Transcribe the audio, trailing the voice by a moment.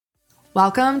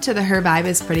Welcome to the Her Vibe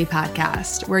is Pretty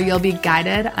podcast, where you'll be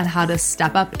guided on how to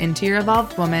step up into your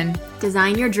evolved woman,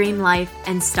 design your dream life,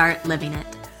 and start living it.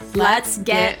 Let's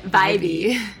get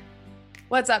vibey.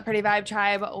 What's up, Pretty Vibe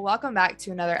Tribe? Welcome back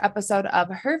to another episode of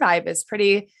Her Vibe is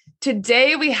Pretty.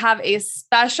 Today, we have a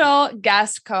special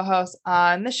guest co-host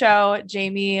on the show.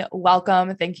 Jamie,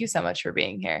 welcome. Thank you so much for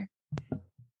being here.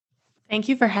 Thank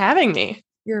you for having me.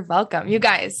 You're welcome. You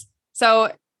guys,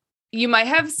 so you might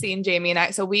have seen Jamie and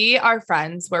I. So we are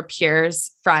friends. We're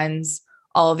peers, friends,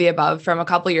 all of the above. From a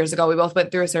couple of years ago, we both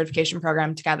went through a certification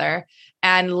program together.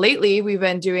 And lately, we've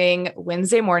been doing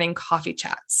Wednesday morning coffee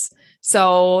chats.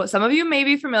 So some of you may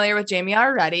be familiar with Jamie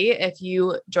already if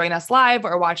you join us live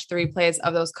or watch the replays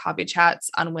of those coffee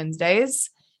chats on Wednesdays.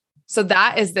 So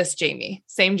that is this Jamie,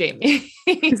 same Jamie.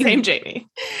 Same Jamie.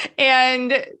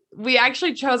 And we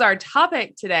actually chose our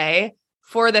topic today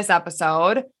for this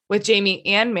episode with Jamie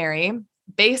and Mary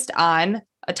based on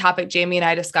a topic Jamie and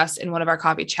I discussed in one of our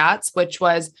coffee chats, which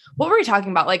was, what were we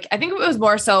talking about? Like, I think it was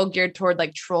more so geared toward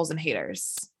like trolls and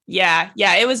haters. Yeah.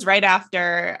 It was right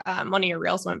after one of your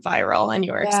reels went viral and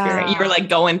you were you were like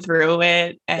going through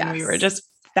it and we were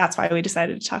that's why we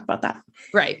decided to talk about that.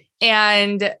 Right.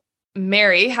 And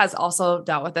Mary has also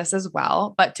dealt with this as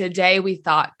well. But today we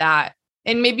thought that,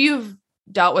 and maybe you've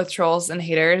dealt with trolls and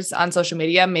haters on social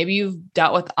media. Maybe you've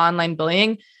dealt with online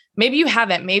bullying. Maybe you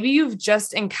haven't. Maybe you've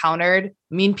just encountered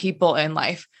mean people in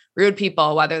life, rude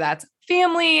people, whether that's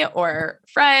family or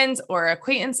friends or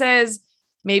acquaintances.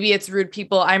 Maybe it's rude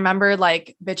people. I remember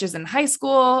like bitches in high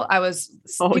school. I was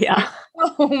so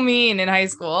mean in high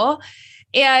school.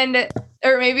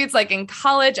 Or maybe it's like in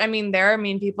college. I mean, there are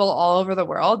mean people all over the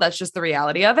world. That's just the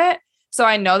reality of it. So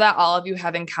I know that all of you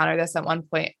have encountered this at one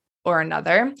point or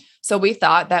another. So we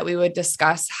thought that we would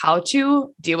discuss how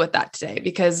to deal with that today,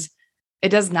 because it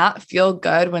does not feel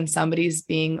good when somebody's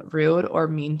being rude or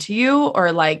mean to you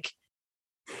or like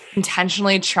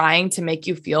intentionally trying to make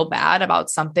you feel bad about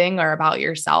something or about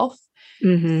yourself.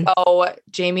 Mm-hmm. So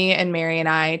Jamie and Mary and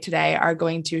I today are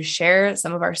going to share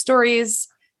some of our stories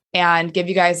and give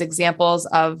you guys examples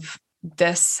of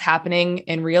this happening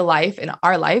in real life, in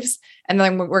our lives. And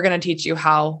then we're going to teach you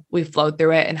how we flowed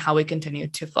through it and how we continue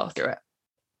to flow through it.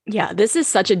 Yeah, this is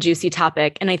such a juicy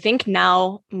topic. And I think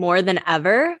now more than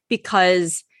ever,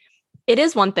 because it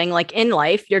is one thing, like in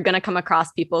life, you're going to come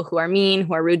across people who are mean,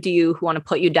 who are rude to you, who want to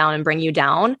put you down and bring you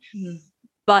down. Mm-hmm.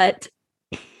 But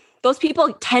those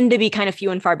people tend to be kind of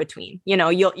few and far between. You know,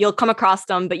 you'll come across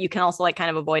them, but you can also like kind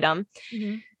of avoid them.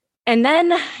 Mm-hmm. And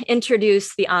then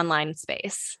introduce the online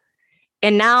space.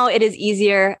 And now it is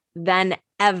easier than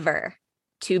ever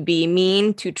to be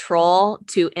mean, to troll,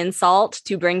 to insult,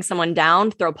 to bring someone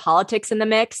down, throw politics in the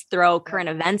mix, throw current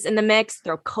events in the mix,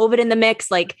 throw COVID in the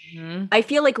mix. Like, I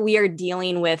feel like we are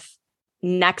dealing with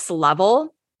next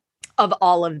level of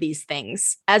all of these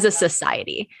things as a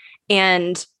society.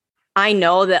 And I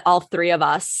know that all three of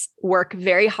us work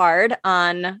very hard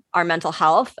on our mental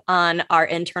health, on our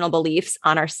internal beliefs,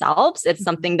 on ourselves. It's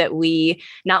something that we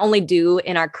not only do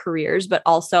in our careers, but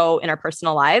also in our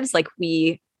personal lives. Like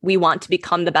we want to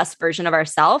become the best version of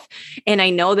ourselves. And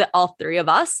I know that all three of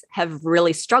us have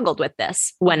really struggled with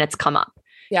this when it's come up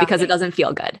because it doesn't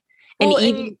feel good. Well,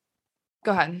 and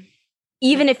go ahead.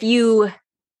 Even if you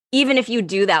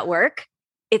do that work,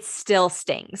 it still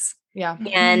stings. Yeah.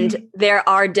 And there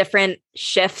are different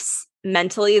shifts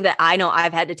mentally that I know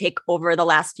I've had to take over the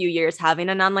last few years having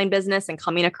an online business and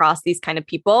coming across these kind of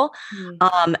people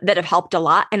that have helped a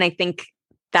lot. And I think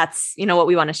that's, what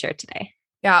we want to share today.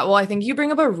 Yeah. Well, I think you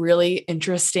bring up a really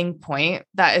interesting point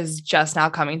that is just now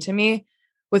coming to me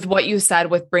with what you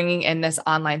said with bringing in this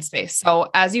online space.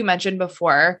 So as you mentioned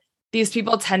before, these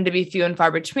people tend to be few and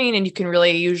far between, and you can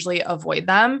really usually avoid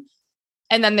them.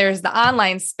 And then there's the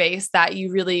online space that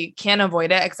you really can't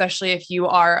avoid it, especially if you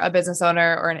are a business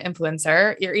owner or an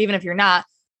influencer, or even if you're not.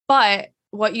 But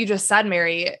what you just said,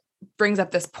 Mary, brings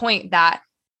up this point that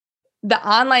the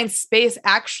online space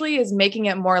actually is making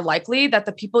it more likely that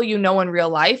the people you know in real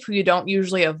life who you don't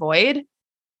usually avoid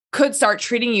could start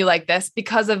treating you like this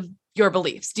because of your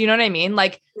beliefs. Do you know what I mean?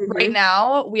 Like right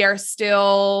now we are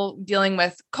still dealing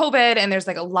with COVID and there's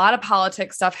like a lot of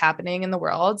politics stuff happening in the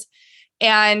world.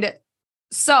 And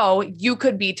so you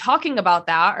could be talking about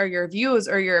that or your views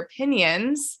or your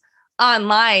opinions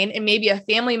online, and maybe a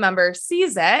family member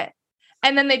sees it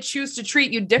and then they choose to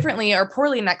treat you differently or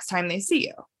poorly next time they see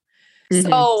you.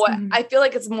 So I feel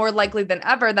like it's more likely than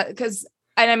ever that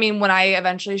when I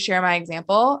eventually share my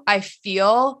example, I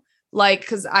feel like,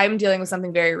 cause I'm dealing with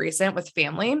something very recent with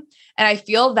family, and I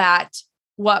feel that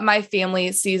what my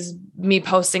family sees me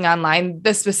posting online,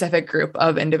 this specific group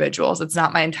of individuals, it's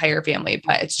not my entire family,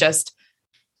 but it's just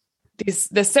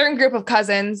this certain group of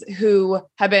cousins who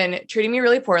have been treating me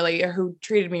really poorly or who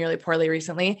treated me really poorly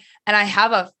recently. And I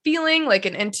have a feeling, like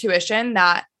an intuition,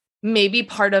 that maybe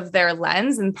part of their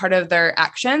lens and part of their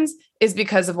actions is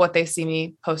because of what they see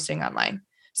me posting online.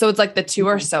 So it's like the two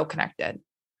are so connected.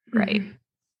 Right.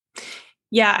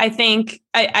 Yeah, I think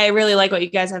I really like what you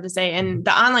guys have to say. And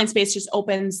the online space just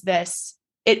opens this,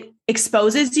 it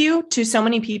exposes you to so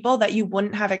many people that you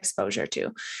wouldn't have exposure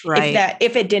to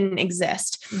if it didn't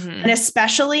exist. And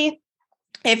especially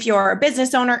if you're a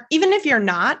business owner, even if you're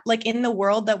not, like in the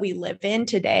world that we live in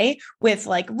today with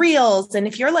like reels, and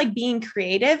if you're like being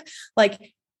creative,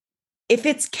 like if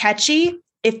it's catchy,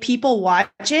 if people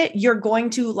watch it, you're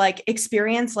going to like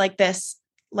experience like this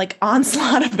like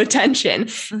onslaught of attention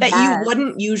that you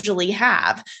wouldn't usually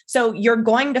have. So you're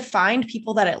going to find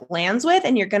people that it lands with,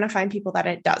 and you're going to find people that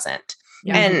it doesn't.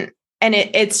 Yeah. And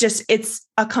it's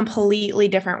a completely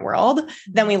different world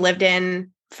than we lived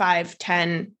in 5,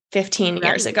 10, 15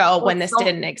 years ago when this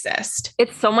didn't exist.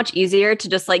 It's so much easier to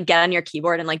just like get on your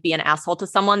keyboard and like be an asshole to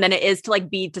someone than it is to like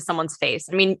be to someone's face.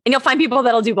 I mean, and you'll find people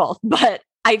that'll do both, but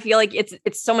I feel like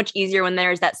it's so much easier when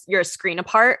there's that you're a screen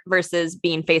apart versus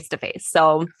being face to face.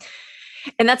 So,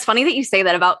 and that's funny that you say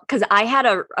that about, because I had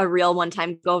a reel one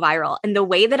time go viral, and the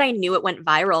way that I knew it went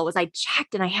viral was I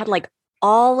checked and I had like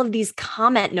all of these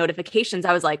comment notifications.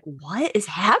 I was like, what is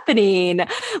happening?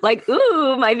 Like,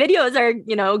 ooh, my videos are,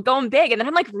 going big. And then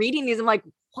I'm like reading these. I'm like,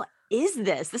 what is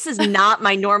this? This is not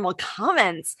my normal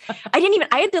comments. I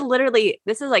had to literally,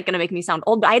 this is like going to make me sound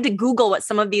old, but I had to Google what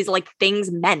some of these like things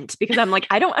meant, because I'm like,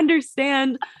 I don't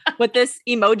understand what this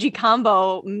emoji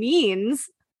combo means.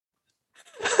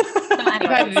 I've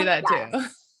had to do that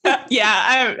too.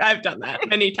 Yeah, I've done that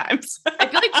many times. I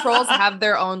feel like trolls have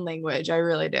their own language. I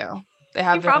really do. They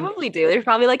probably do. There's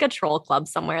probably like a troll club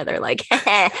somewhere. They're like,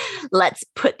 let's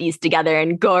put these together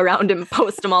and go around and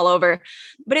post them all over.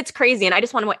 But it's crazy. And I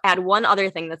just want to add one other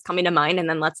thing that's coming to mind, and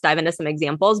then let's dive into some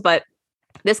examples. But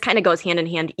this kind of goes hand in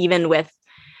hand, even with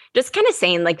just kind of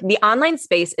saying like the online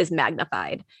space is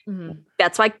magnified.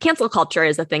 That's why cancel culture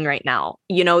is a thing right now.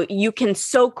 You can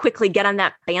so quickly get on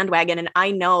that bandwagon. And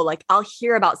I know, like, I'll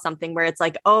hear about something where it's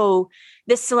like, oh,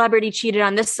 this celebrity cheated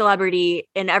on this celebrity,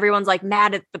 and everyone's like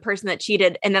mad at the person that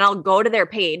cheated. And then I'll go to their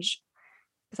page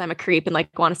because I'm a creep and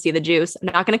like want to see the juice. I'm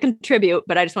not going to contribute,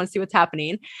 but I just want to see what's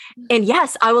happening. And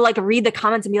yes, I will like read the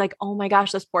comments and be like, oh my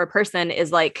gosh, this poor person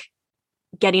is like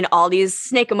getting all these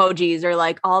snake emojis or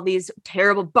like all these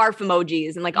terrible barf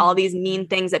emojis and like all these mean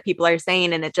things that people are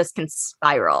saying, and it just can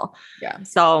spiral. Yeah.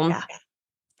 So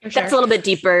that's a little bit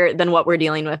deeper than what we're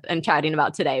dealing with and chatting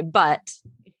about today, but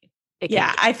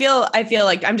I feel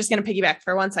like I'm just going to piggyback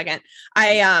for 1 second.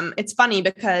 It's funny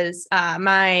because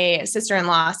my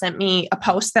sister-in-law sent me a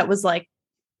post that was like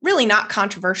really not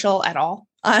controversial at all.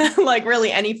 Like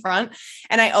really any front.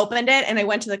 And I opened it and I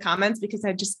went to the comments because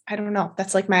I don't know.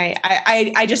 That's like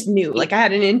I just knew, like I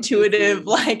had an intuitive,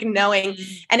 like knowing,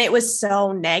 and it was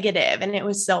so negative and it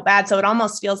was so bad. So it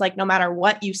almost feels like no matter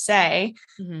what you say,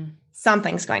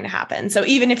 something's going to happen. So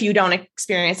even if you don't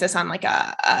experience this on like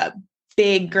a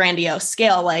big grandiose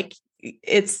scale, like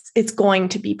it's going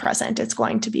to be present. It's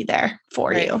going to be there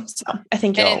for you. So I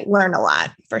think you'll learn a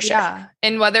lot for sure. Yeah.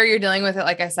 And whether you're dealing with it,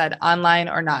 like I said, online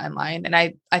or not online. And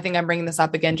I think I'm bringing this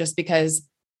up again, just because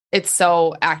it's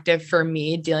so active for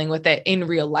me dealing with it in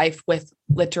real life with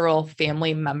literal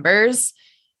family members.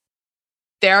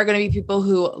 There are going to be people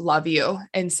who love you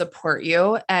and support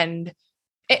you, and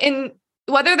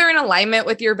whether they're in alignment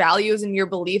with your values and your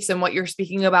beliefs and what you're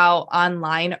speaking about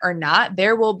online or not,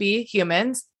 there will be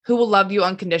humans who will love you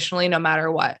unconditionally, no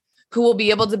matter what, who will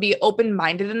be able to be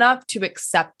open-minded enough to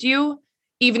accept you,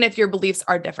 even if your beliefs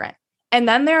are different. And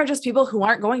then there are just people who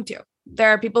aren't going to. There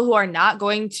are people who are not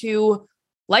going to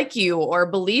like you or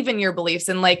believe in your beliefs.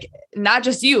 And like, not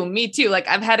just you, me too. Like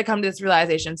I've had to come to this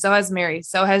realization. So has Mary,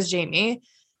 so has Jamie.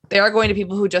 There are going to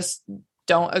people who just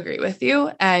don't agree with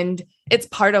you, and it's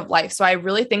part of life. So I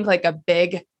really think like a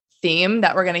big theme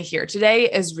that we're going to hear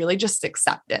today is really just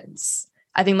acceptance.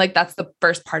 I think like that's the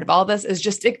first part of all of this, is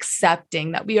just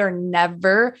accepting that we are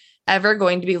never, ever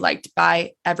going to be liked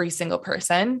by every single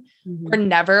person. We're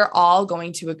never all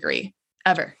going to agree,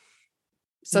 ever.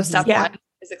 So step one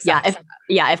is accept.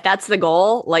 If that's the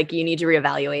goal, like you need to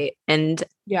reevaluate. And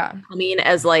I mean,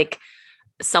 as like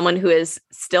someone who is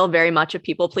still very much a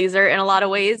people pleaser in a lot of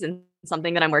ways, and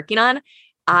something that I'm working on,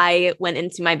 I went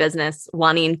into my business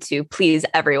wanting to please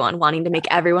everyone, wanting to make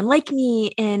everyone like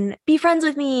me and be friends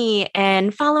with me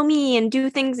and follow me and do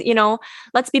things,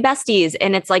 let's be besties.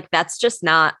 And it's like, that's just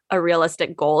not a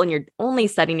realistic goal. And you're only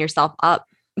setting yourself up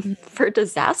for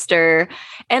disaster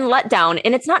and letdown.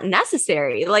 And it's not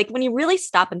necessary. Like when you really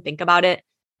stop and think about it,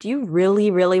 do you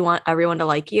really, really want everyone to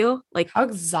like you? Like how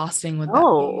exhausting would that be?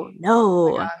 No.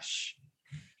 Oh my gosh.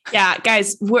 Yeah,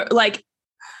 guys, we're like,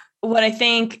 what I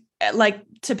think, like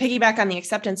to piggyback on the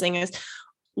acceptance thing is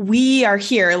we are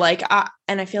here, like,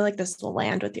 and I feel like this will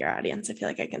land with your audience. I feel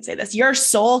like I can say this. Your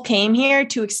soul came here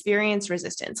to experience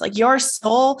resistance. Like your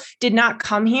soul did not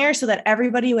come here so that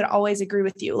everybody would always agree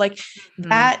with you. Like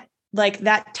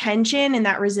that tension and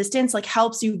that resistance, like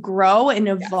helps you grow and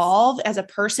evolve as a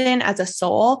person, as a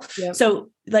soul. Yep. So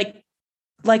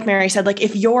like Mary said, like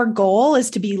if your goal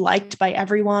is to be liked by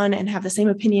everyone and have the same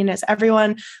opinion as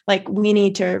everyone, like we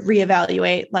need to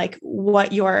reevaluate like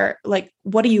what do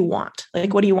you want?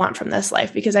 Like, what do you want from this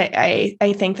life? Because I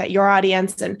think that your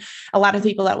audience and a lot of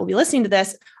people that will be listening to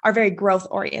this are very growth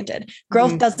oriented.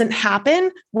 Growth doesn't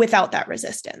happen without that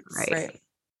resistance. Right.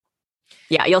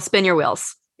 Yeah. You'll spin your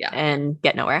wheels and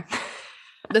get nowhere.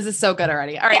 This is so good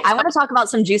already. All right. I want to talk about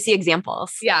some juicy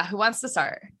examples. Yeah. Who wants to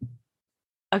start?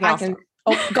 Okay. I can.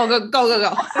 Oh, go.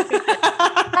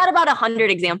 Got about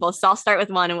 100 examples. So I'll start with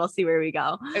one and we'll see where we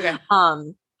go. Okay.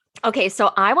 Okay.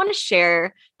 So I want to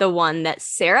share the one that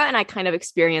Sarah and I kind of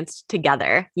experienced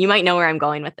together. You might know where I'm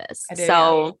going with this.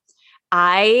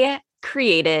 I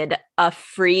created a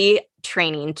free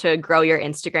training to grow your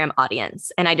Instagram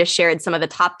audience. And I just shared some of the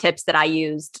top tips that I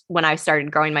used when I started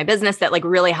growing my business that like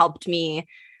really helped me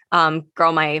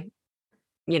grow my,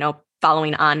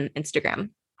 following on Instagram.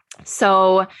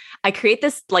 So I create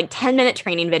this like 10-minute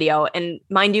training video, and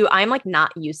mind you, I'm like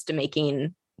not used to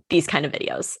making these kind of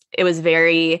videos. It was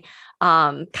very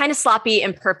kind of sloppy,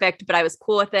 imperfect, but I was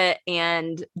cool with it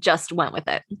and just went with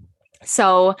it.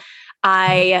 So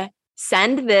I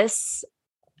send this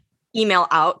email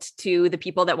out to the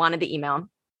people that wanted the email.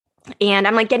 And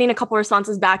I'm like getting a couple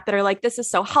responses back that are like, this is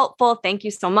so helpful. Thank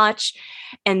you so much.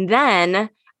 And then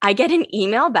I get an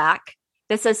email back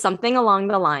that says something along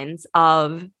the lines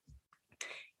of,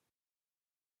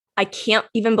 I can't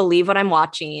even believe what I'm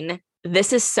watching.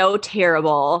 This is so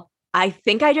terrible. I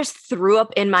think I just threw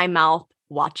up in my mouth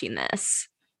watching this.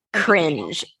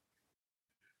 Cringe.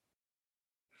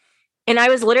 And I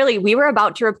was we were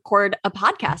about to record a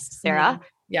podcast, Sarah.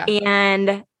 Yeah.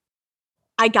 And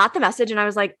I got the message and I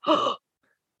was like, oh,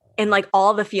 and like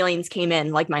all the feelings came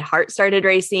in, like my heart started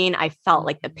racing. I felt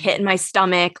like the pit in my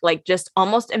stomach, like just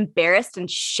almost embarrassed and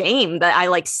shame that I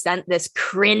like sent this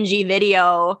cringy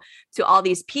video to all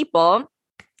these people.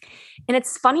 And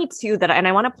it's funny too and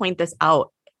I want to point this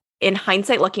out in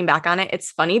hindsight, looking back on it,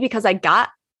 it's funny because I got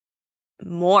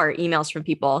more emails from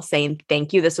people saying,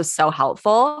 thank you. This was so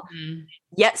helpful.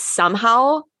 Yet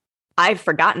somehow I've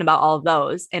forgotten about all of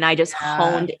those. And I just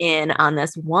honed in on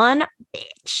this one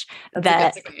bitch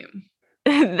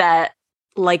that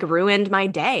like ruined my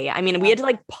day. I mean, we had to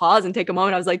like pause and take a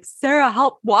moment. I was like, Sarah,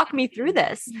 help walk me through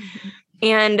this.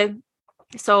 And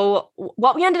so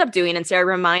what we ended up doing, and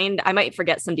Sarah, I might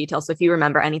forget some details. So if you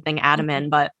remember anything, add them in,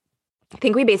 but I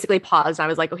think we basically paused. I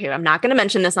was like, okay, I'm not going to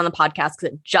mention this on the podcast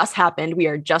because it just happened. We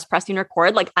are just pressing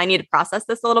record. Like I need to process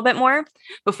this a little bit more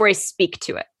before I speak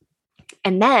to it.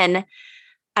 And then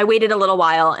I waited a little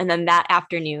while. And then that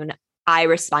afternoon, I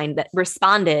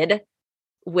responded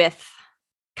with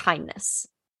kindness,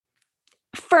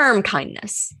 firm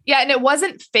kindness. Yeah. And it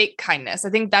wasn't fake kindness. I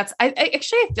think I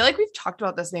feel like we've talked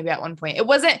about this maybe at one point. It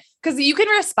wasn't because you can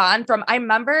respond from, I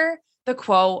remember the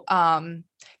quote,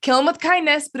 kill him with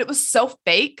kindness, but it was so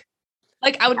fake.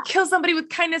 Like I would kill somebody with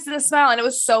kindness and a smile and it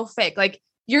was so fake. Like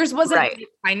yours wasn't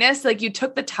kindness. Like you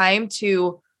took the time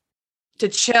to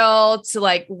chill, to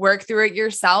like work through it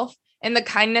yourself. And the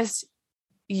kindness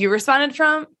you responded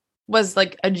from was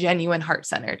like a genuine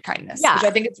heart-centered kindness, which I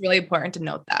think it's really important to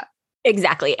note that.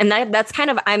 Exactly. And that's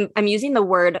kind of, I'm using the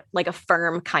word like a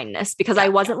firm kindness because I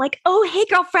wasn't like, oh, hey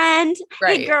girlfriend,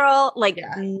 hey girl. Like,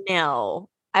 no,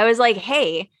 I was like,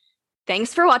 hey,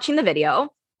 thanks for watching the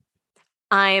video.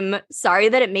 I'm sorry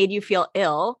that it made you feel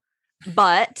ill,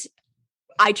 but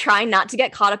I try not to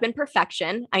get caught up in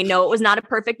perfection. I know it was not a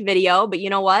perfect video, but you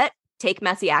know what? Take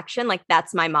messy action. Like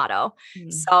that's my motto.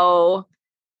 So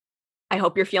I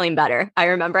hope you're feeling better. I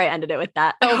remember I ended it with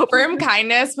that. So firm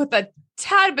kindness with a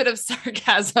tad bit of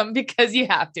sarcasm because you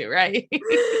have to, right?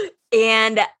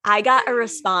 And I got a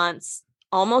response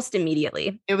almost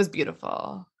immediately. It was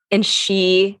beautiful. And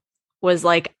she was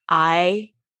like,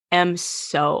 I am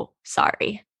so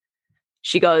sorry.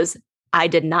 She goes, I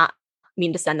did not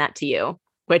mean to send that to you,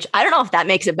 which I don't know if that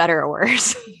makes it better or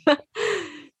worse,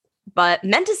 but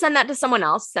meant to send that to someone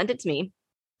else, sent it to me.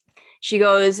 She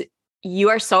goes, you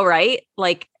are so right.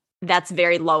 Like that's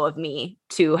very low of me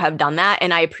to have done that.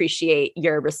 And I appreciate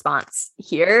your response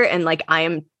here. And like, I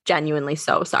am genuinely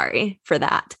so sorry for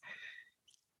that.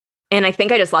 And I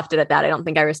think I just left it at that. I don't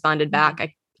think I responded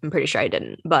back. I'm pretty sure I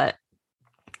didn't, but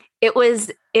it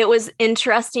was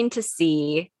interesting to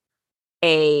see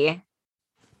a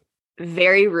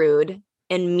very rude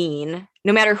and mean,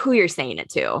 no matter who you're saying it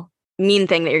to, mean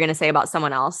thing that you're going to say about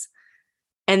someone else.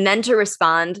 And then to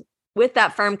respond with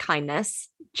that firm kindness,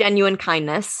 genuine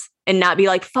kindness, and not be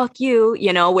like, fuck you,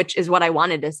 you know, which is what I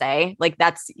wanted to say. Like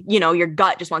that's, you know, your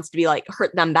gut just wants to be like,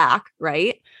 hurt them back.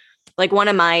 Right. Like one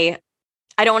of my,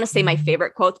 I don't want to say my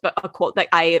favorite quotes, but a quote that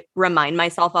I remind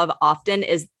myself of often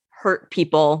is hurt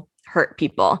people hurt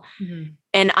people. Mm-hmm.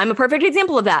 And I'm a perfect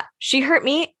example of that. She hurt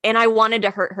me and I wanted to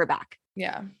hurt her back.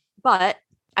 Yeah. But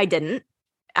I didn't.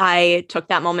 I took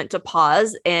that moment to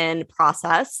pause and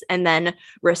process and then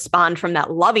respond from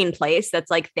that loving place. That's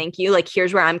like, thank you. Like,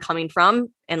 here's where I'm coming from.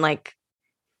 And like,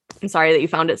 I'm sorry that you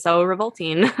found it so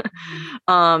revolting.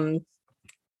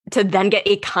 To then get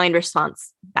a kind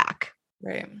response back.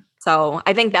 Right. So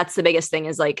I think that's the biggest thing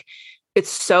is like, it's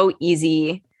so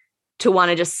easy to want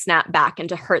to just snap back and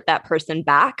to hurt that person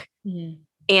back. Mm-hmm.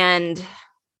 And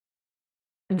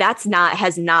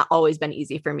has not always been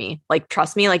easy for me. Like,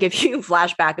 trust me, like if you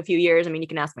flash back a few years, I mean, you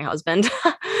can ask my husband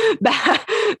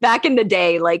back in the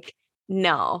day, like,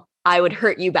 no, I would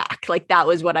hurt you back. Like that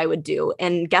was what I would do.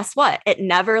 And guess what? It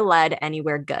never led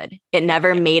anywhere good. It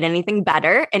never made anything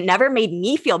better. It never made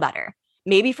me feel better.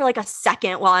 Maybe for like a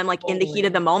second while I'm like in the heat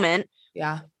of the moment.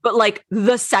 Yeah. But like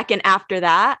the second after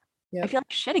that, I feel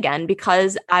like shit again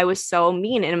because I was so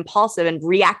mean and impulsive and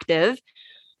reactive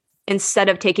instead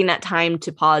of taking that time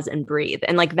to pause and breathe.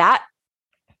 And like that,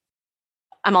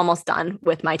 I'm almost done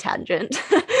with my tangent.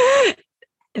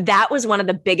 That was one of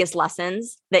the biggest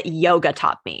lessons that yoga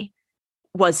taught me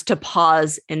was to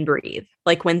pause and breathe.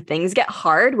 Like when things get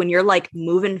hard, when you're like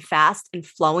moving fast and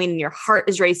flowing and your heart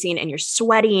is racing and you're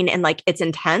sweating and like it's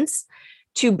intense,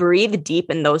 to breathe deep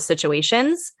in those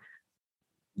situations,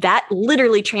 that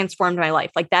literally transformed my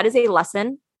life. Like that is a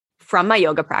lesson from my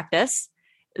yoga practice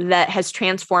that has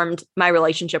transformed my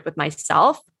relationship with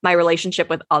myself, my relationship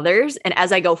with others. And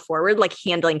as I go forward, like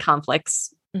handling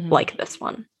conflicts like this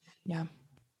one. Yeah.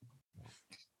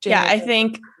 Yeah, I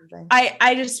think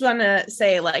I just want to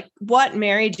say like what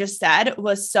Mary just said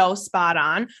was so spot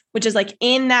on, which is like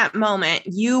in that moment,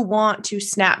 you want to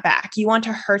snap back, you want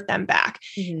to hurt them back.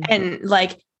 Mm-hmm. And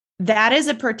like, that is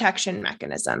a protection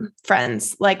mechanism,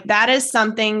 friends. Like that is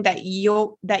something that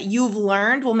you've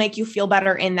learned will make you feel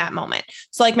better in that moment.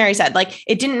 So like Mary said, like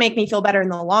it didn't make me feel better in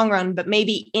the long run, but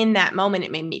maybe in that moment,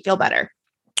 it made me feel better.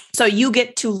 So you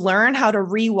get to learn how to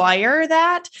rewire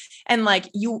that. And like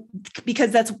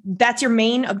because that's your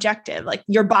main objective. Like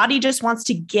your body just wants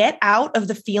to get out of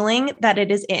the feeling that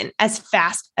it is in as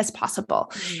fast as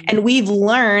possible. Mm-hmm. And we've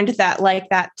learned that like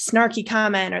that snarky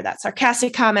comment or that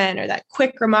sarcastic comment or that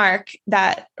quick remark,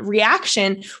 that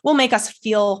reaction will make us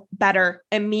feel better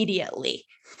immediately.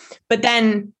 But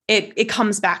then it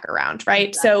comes back around, right?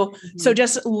 Exactly. So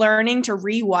just learning to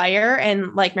rewire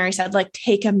and like Mary said, like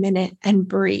take a minute and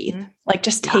breathe, like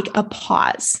just take a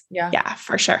pause. Yeah,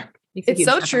 for sure. It's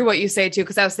so true what you say too.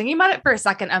 Cause I was thinking about it for a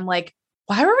second. I'm like,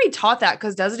 why were we taught that?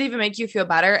 Cause does it even make you feel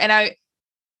better? And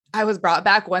I was brought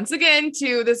back once again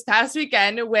to this past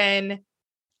weekend when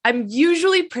I'm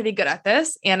usually pretty good at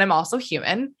this and I'm also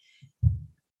human.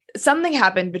 Something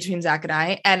happened between Zach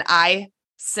and I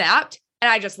snapped. And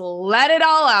I just let it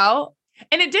all out.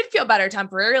 And it did feel better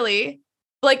temporarily.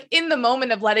 Like in the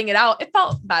moment of letting it out, it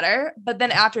felt better. But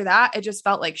then after that, it just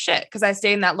felt like shit because I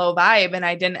stayed in that low vibe and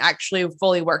I didn't actually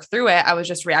fully work through it. I was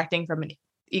just reacting from an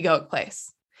egoic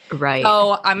place. Right.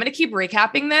 So I'm going to keep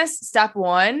recapping this. Step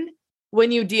 1,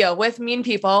 when you deal with mean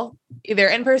people, either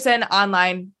in person,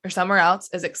 online, or somewhere else,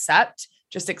 is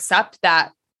just accept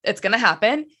that it's going to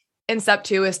happen. And step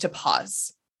 2 is to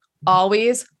pause.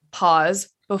 Always pause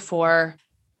before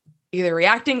either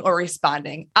reacting or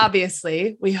responding.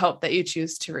 Obviously, we hope that you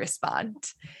choose to respond.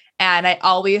 And I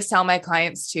always tell my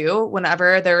clients too,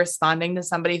 whenever they're responding to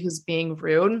somebody who's being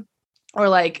rude or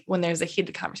like when there's a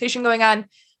heated conversation going on,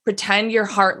 pretend your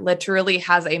heart literally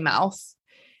has a mouth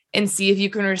and see if you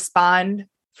can respond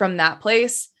from that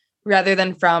place rather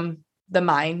than from the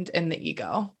mind and the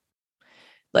ego.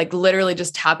 Like literally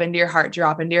just tap into your heart,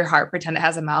 drop into your heart, pretend it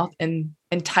has a mouth and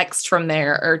text from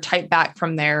there or type back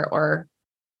from there or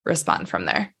respond from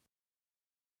there.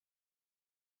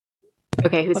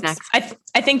 Okay. Who's next? I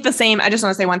think the same, I just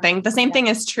want to say one thing. The same thing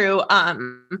is true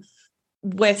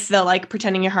with the like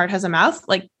pretending your heart has a mouth,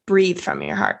 like breathe from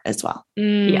your heart as well.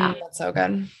 Yeah. That's so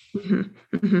good. Mm-hmm.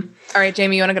 Mm-hmm. All right,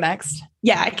 Jamie, you want to go next?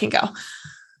 Yeah, I can go.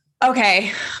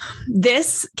 Okay.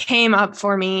 This came up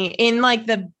for me in like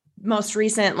the most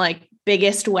recent, like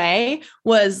biggest way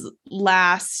was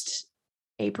last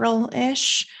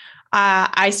April-ish.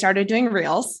 I started doing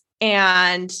reels,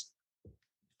 and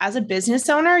as a business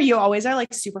owner, you always are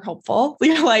like super hopeful.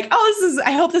 You're like, oh,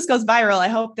 I hope this goes viral. I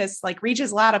hope this like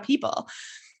reaches a lot of people.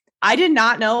 I did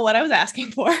not know what I was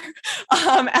asking for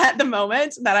at the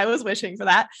moment that I was wishing for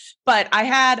that. But I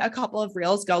had a couple of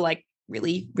reels go like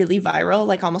really, really viral,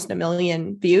 like almost 1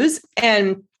 million views.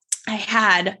 And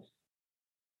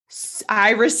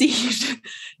I received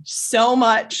so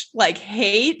much like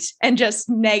hate and just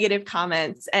negative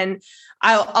comments. And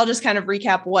I'll just kind of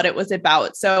recap what it was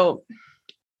about. So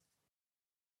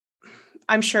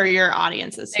I'm sure your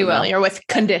audience is familiar with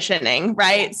conditioning,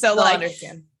 right? Yeah, so like,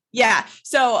 understand. Yeah.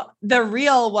 So the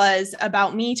reel was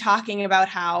about me talking about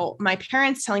how my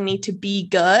parents telling me to be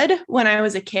good when I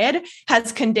was a kid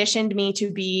has conditioned me to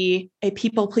be a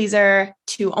people pleaser,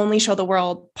 to only show the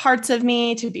world parts of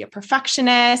me, to be a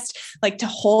perfectionist, like to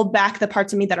hold back the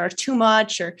parts of me that are too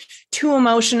much or too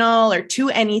emotional or too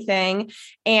anything.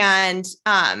 And,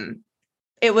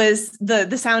 it was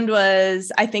the sound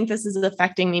was, I think this is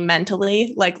affecting me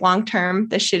mentally, like long-term,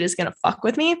 this shit is going to fuck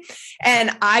with me. And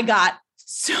I got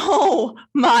so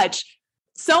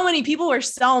many people were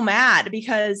so mad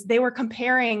because they were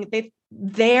comparing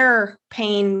their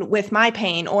pain with my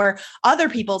pain, or other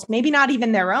people's, maybe not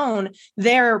even their own,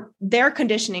 their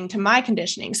conditioning to my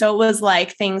conditioning. So it was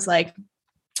like things like,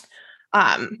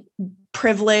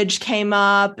 privilege came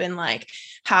up, and like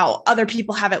how other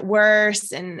people have it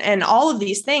worse, and all of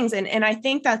these things. And I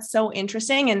think that's so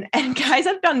interesting. And guys,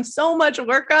 I've done so much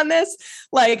work on this,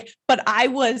 like, but I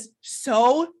was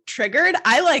so triggered.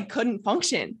 I like couldn't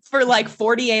function for like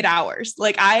 48 hours.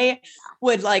 Like I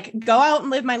would like go out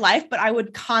and live my life, but I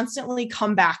would constantly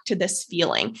come back to this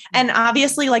feeling. And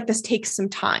obviously like this takes some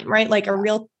time, right? Like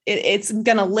it's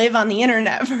going to live on the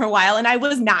internet for a while. And I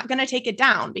was not going to take it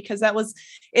down because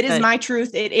it is my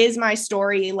truth. It is my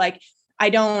story. Like, I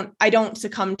don't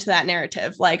succumb to that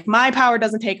narrative. Like my power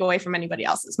doesn't take away from anybody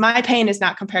else's. My pain is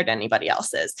not compared to anybody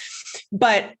else's.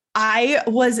 But I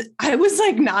was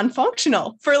like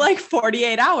non-functional for like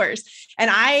 48 hours, and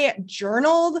I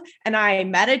journaled and I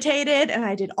meditated and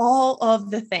I did all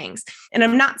of the things. And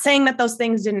I'm not saying that those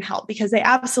things didn't help, because they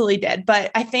absolutely did.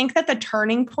 But I think that the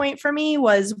turning point for me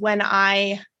was when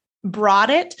I brought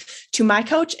it to my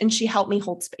coach and she helped me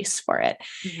hold space for it.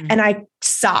 Mm-hmm. And I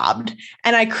sobbed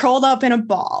and I curled up in a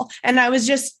ball, and I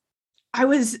was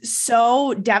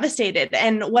so devastated.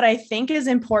 And what I think is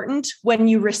important when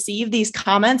you receive these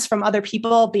comments from other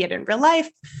people, be it in real life,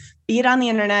 be it on the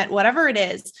internet, whatever it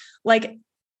is, like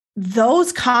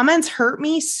those comments hurt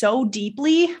me so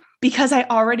deeply because I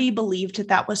already believed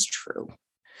that was true.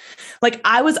 Like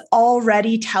I was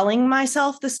already telling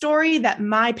myself the story that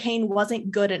my pain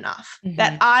wasn't good enough, mm-hmm.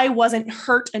 that I wasn't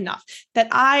hurt enough, that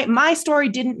my story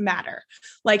didn't matter.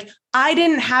 Like I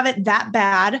didn't have it that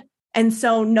bad. And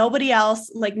so nobody else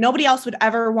would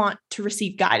ever want to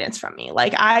receive guidance from me.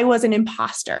 Like I was an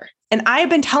imposter. And I've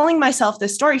been telling myself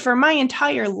this story for my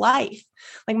entire life.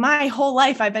 Like my whole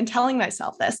life, I've been telling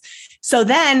myself this. So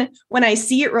then when I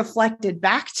see it reflected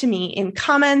back to me in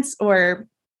comments or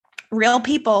real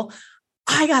people,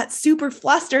 I got super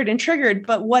flustered and triggered.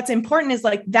 But what's important is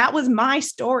like, that was my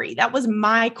story. That was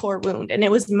my core wound. And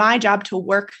it was my job to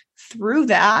work through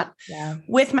that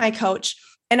with my coach.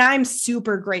 And I'm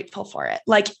super grateful for it.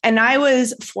 Like, and I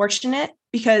was fortunate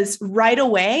because right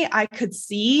away I could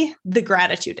see the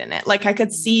gratitude in it. Like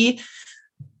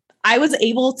I was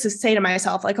able to say to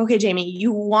myself, like, okay, Jamie,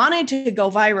 you wanted to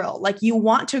go viral. Like you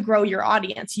want to grow your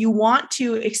audience. You want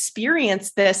to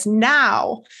experience this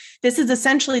now. This is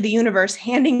essentially the universe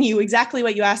handing you exactly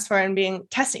what you asked for and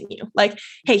testing you. Like,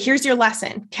 hey, here's your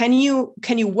lesson. Can you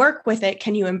work with it?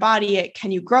 Can you embody it?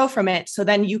 Can you grow from it? So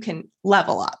then you can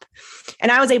level up.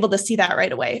 And I was able to see that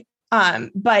right away.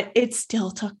 But it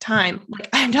still took time. Like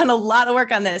I've done a lot of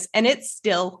work on this and it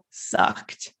still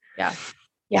sucked. Yeah.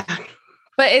 Yeah.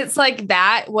 But it's like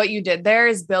that, what you did there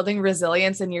is building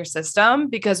resilience in your system,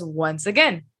 because once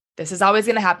again, this is always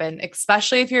going to happen,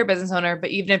 especially if you're a business owner,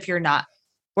 but even if you're not,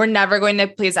 we're never going to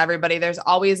please everybody. There's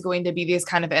always going to be these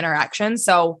kind of interactions.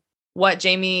 So what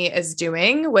Jamie is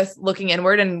doing with looking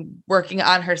inward and working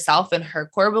on herself and her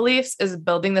core beliefs is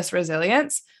building this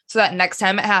resilience so that next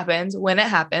time it happens, when it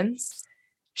happens,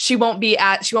 she won't be,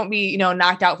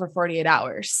 knocked out for 48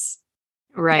 hours.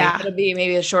 Right. Yeah. It'll be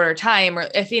maybe a shorter time, or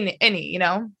if any.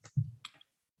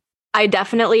 I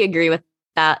definitely agree with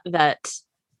that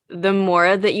the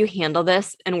more that you handle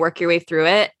this and work your way through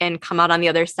it and come out on the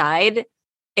other side,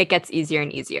 it gets easier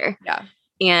and easier. Yeah.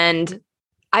 And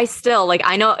I still like,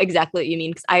 I know exactly what you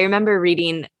mean. Cause I remember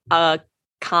reading a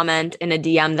comment in a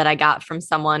DM that I got from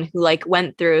someone who like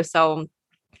went through. So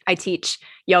I teach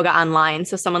yoga online.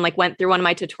 So someone like went through one of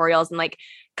my tutorials and like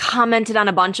commented on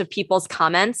a bunch of people's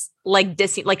comments, like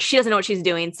like she doesn't know what she's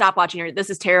doing. Stop watching her. This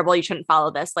is terrible. You shouldn't follow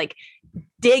this. Like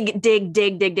dig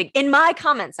in my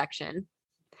comment section.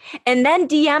 And then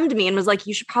DM'd me and was like,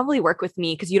 you should probably work with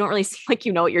me because you don't really seem like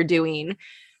you know what you're doing.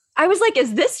 I was like,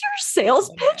 is this your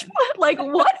sales pitch? Like,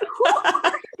 what? Who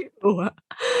are you?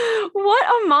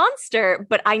 What a monster.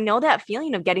 But I know that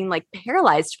feeling of getting like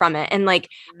paralyzed from it. And like,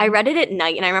 I read it at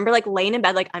night and I remember like laying in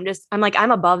bed, like,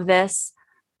 I'm above this.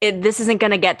 This isn't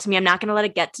going to get to me. I'm not going to let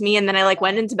it get to me. And then I like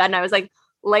went into bed and I was like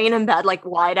laying in bed, like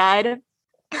wide eyed.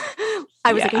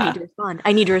 I was like, I need to respond.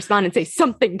 I need to respond and say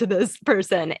something to this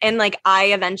person. And like, I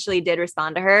eventually did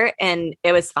respond to her and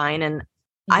it was fine. And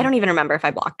I don't even remember if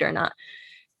I blocked her or not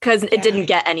because it didn't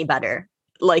get any better,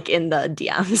 like in the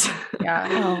DMs.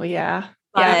 Yeah. Oh yeah.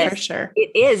 But yeah, for sure.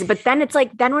 It is. But then it's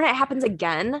like, then when it happens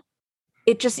again,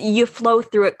 it just, you flow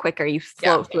through it quicker. You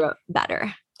flow through it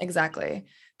better. Exactly.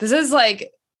 This is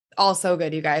like all so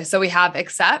good, you guys. So we have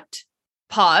accept,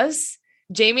 pause.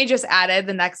 Jamie just added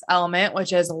the next element,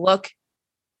 which is look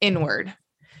inward.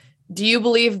 Do you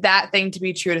believe that thing to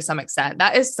be true to some extent?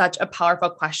 That is such a powerful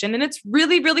question. And it's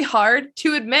really, really hard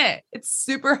to admit. It's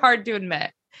super hard to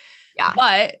admit. Yeah.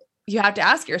 But you have to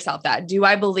ask yourself that. Do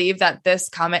I believe that this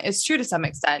comment is true to some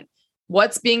extent?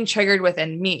 What's being triggered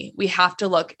within me? We have to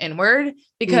look inward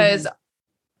because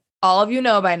all of you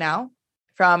know by now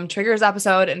from Triggers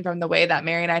episode and from the way that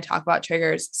Mary and I talk about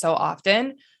triggers so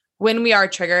often, when we are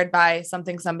triggered by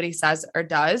something somebody says or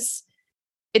does,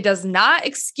 it does not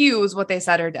excuse what they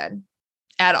said or did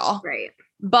at all. Right.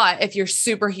 But if you're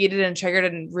super heated and triggered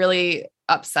and really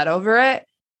upset over it,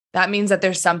 that means that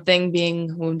there's something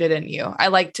being wounded in you. I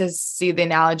like to see the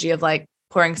analogy of like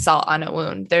pouring salt on a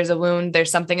wound. There's a wound, there's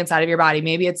something inside of your body.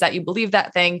 Maybe it's that you believe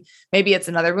that thing. Maybe it's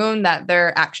another wound that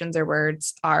their actions or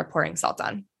words are pouring salt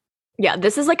on. Yeah,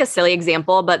 this is like a silly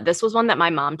example, but this was one that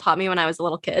my mom taught me when I was a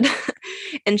little kid.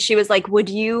 And she was like, would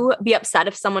you be upset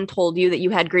if someone told you that you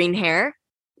had green hair?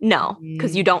 No,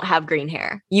 because you don't have green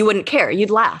hair. You wouldn't care. You'd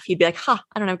laugh. You'd be like, I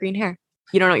don't have green hair.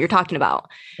 You don't know what you're talking about.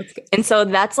 And so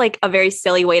that's like a very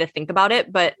silly way to think about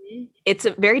it, but it's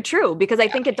very true because I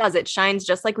think it does. It shines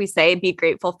just like we say, be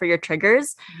grateful for your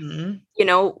triggers. You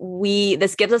know,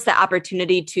 this gives us the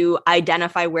opportunity to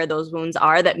identify where those wounds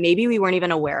are that maybe we weren't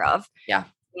even aware of. Yeah.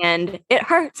 And it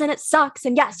hurts and it sucks.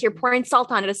 And yes, you're pouring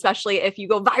salt on it, especially if you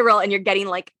go viral and you're getting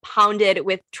like pounded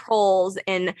with trolls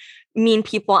and mean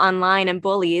people online and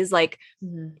bullies. Like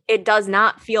it does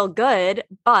not feel good,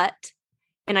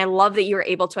 and I love that you were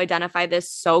able to identify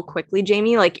this so quickly,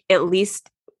 Jamie. Like at least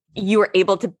you were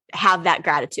able to have that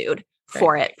gratitude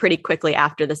for it pretty quickly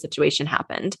after the situation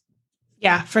happened.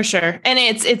 Yeah, for sure. And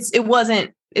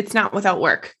it's not without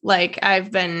work. Like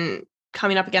I've been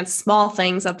coming up against small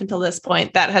things up until this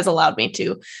point that has allowed me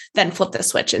to then flip the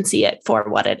switch and see it for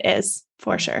what it is,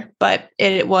 for sure. But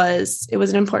it was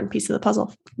an important piece of the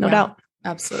puzzle, no doubt.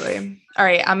 Absolutely. All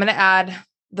right. I'm going to add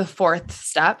the fourth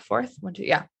step onto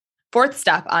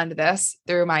this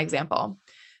through my example.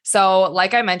 So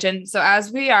like I mentioned, so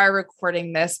as we are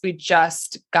recording this, we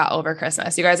just got over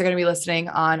Christmas. You guys are going to be listening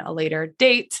on a later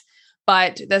date,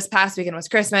 but this past weekend was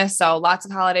Christmas. So lots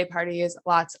of holiday parties,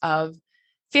 lots of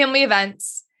family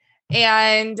events.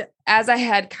 And as I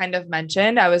had kind of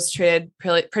mentioned, I was treated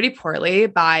pretty poorly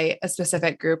by a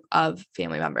specific group of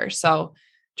family members. So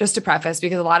just to preface,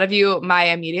 because a lot of you, my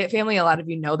immediate family, a lot of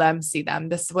you know them, see them.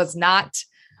 This was not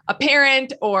a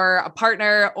parent or a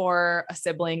partner or a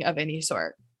sibling of any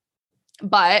sort,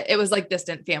 but it was like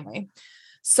distant family.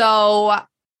 So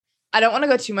I don't want to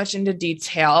go too much into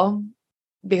detail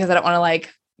because I don't want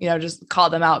to just call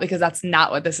them out because that's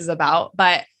not what this is about.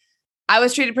 But I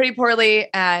was treated pretty poorly.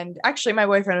 And actually my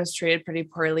boyfriend was treated pretty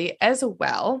poorly as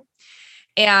well.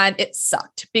 And it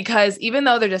sucked because even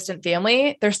though they're distant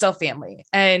family, they're still family.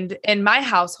 And in my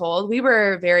household, we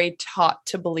were very taught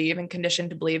to believe and conditioned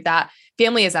to believe that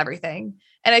family is everything.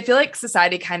 And I feel like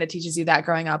society kind of teaches you that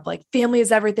growing up, like family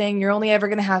is everything. You're only ever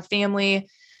going to have family.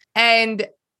 And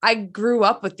I grew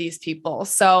up with these people.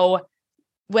 So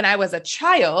when I was a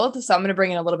child, so I'm going to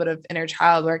bring in a little bit of inner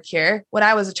child work here. When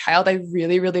I was a child, I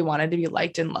really, really wanted to be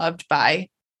liked and loved by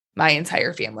my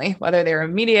entire family, whether they were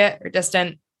immediate or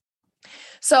distant.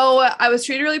 So I was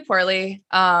treated really poorly.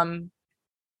 And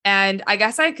I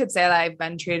guess I could say that I've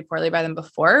been treated poorly by them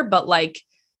before, but like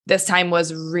this time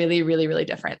was really, really, really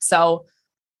different. So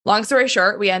long story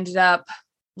short, we ended up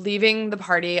leaving the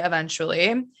party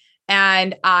eventually.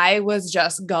 And I was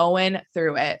just going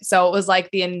through it. So it was like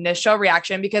the initial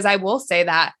reaction, because I will say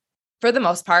that for the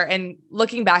most part, and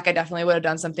looking back, I definitely would have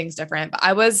done some things different, but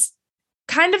I was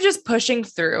kind of just pushing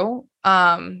through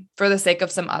for the sake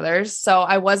of some others. So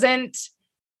I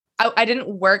didn't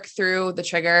work through the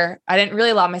trigger. I didn't really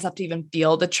allow myself to even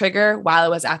feel the trigger while I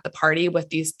was at the party with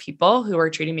these people who were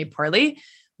treating me poorly.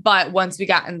 But once we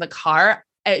got in the car,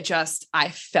 I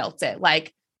felt it,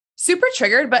 like super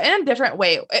triggered, but in a different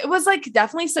way. It was like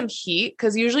definitely some heat,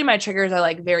 because usually my triggers are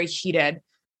like very heated.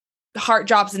 Heart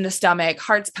drops into stomach,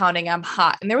 heart's pounding, I'm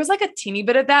hot. And there was like a teeny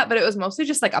bit of that, but it was mostly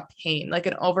just like a pain, like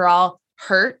an overall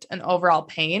hurt, an overall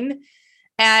pain.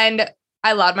 And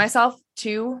I allowed myself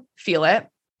to feel it.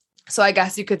 So I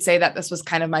guess you could say that this was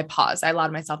kind of my pause. I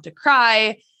allowed myself to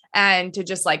cry and to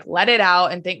just like let it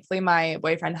out. And thankfully my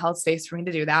boyfriend held space for me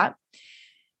to do that.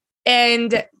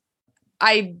 And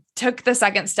I took the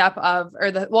second step I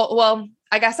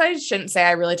guess I shouldn't say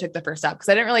I really took the first step, because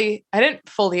I didn't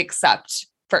fully accept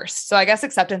first. So I guess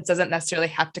acceptance doesn't necessarily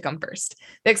have to come first.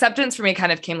 The acceptance for me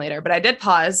kind of came later, but I did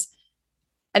pause.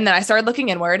 And then I started looking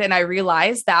inward, and I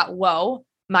realized that, whoa,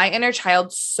 my inner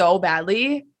child so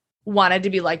badly wanted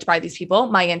to be liked by these people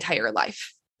my entire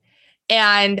life.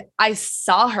 And I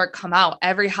saw her come out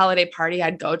every holiday party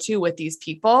I'd go to with these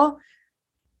people.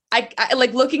 I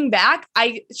like looking back,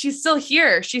 she's still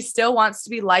here. She still wants to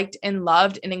be liked and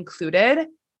loved and included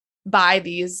by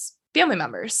these family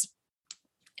members.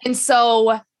 And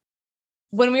so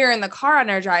when we were in the car on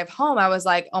our drive home, I was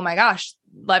like, oh my gosh,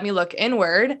 let me look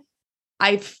inward.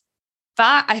 I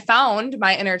found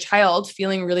my inner child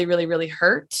feeling really, really, really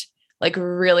hurt, like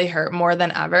really hurt more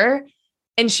than ever.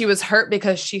 And she was hurt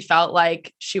because she felt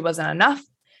like she wasn't enough.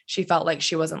 She felt like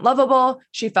she wasn't lovable.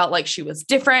 She felt like she was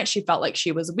different. She felt like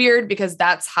she was weird, because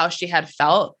that's how she had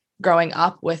felt growing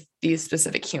up with these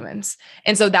specific humans.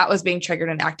 And so that was being triggered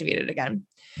and activated again.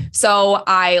 So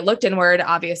I looked inward,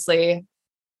 obviously,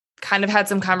 kind of had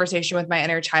some conversation with my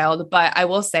inner child, but I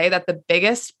will say that the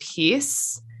biggest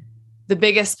piece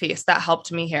that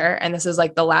helped me here, and this is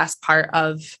like the last part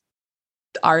of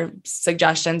our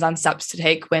suggestions on steps to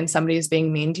take when somebody is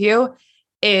being mean to you,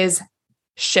 is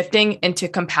shifting into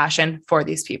compassion for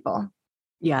these people.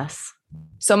 Yes.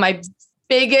 So my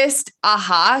biggest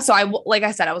aha. So like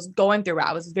I said, I was going through it.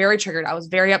 I was very triggered. I was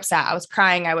very upset. I was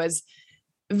crying. I was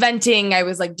venting. I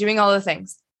was like doing all the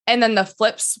things. And then the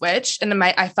flip switch, and then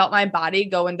I felt my body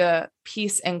go into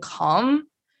peace and calm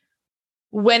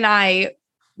when I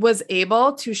was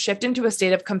able to shift into a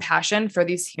state of compassion for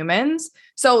these humans.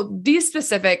 So these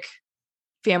specific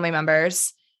family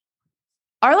members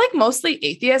are like mostly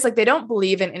atheists. Like they don't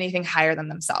believe in anything higher than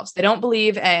themselves. They don't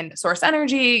believe in source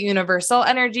energy,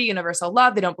 universal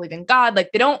love. They don't believe in God.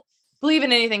 Like they don't believe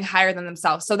in anything higher than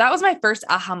themselves. So that was my first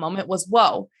aha moment, was,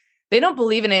 whoa, they don't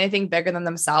believe in anything bigger than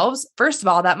themselves. First of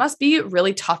all, that must be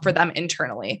really tough for them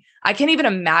internally. I can't even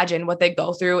imagine what they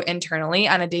go through internally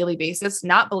on a daily basis,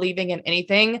 not believing in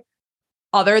anything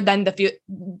other than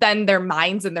their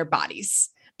minds and their bodies.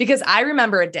 Because I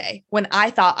remember a day when I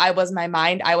thought I was my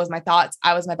mind, I was my thoughts,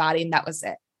 I was my body, and that was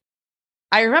it.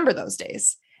 I remember those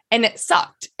days, and it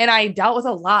sucked. And I dealt with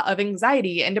a lot of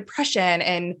anxiety and depression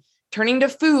and turning to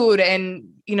food and,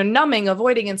 numbing,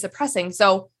 avoiding, and suppressing.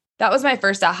 So that was my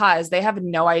first aha, is they have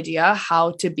no idea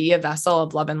how to be a vessel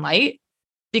of love and light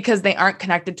because they aren't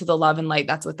connected to the love and light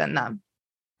that's within them.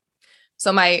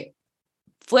 So my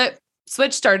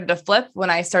switch started to flip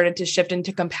when I started to shift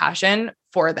into compassion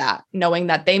for that, knowing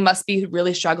that they must be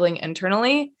really struggling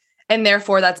internally. And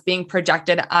therefore that's being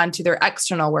projected onto their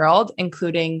external world,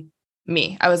 including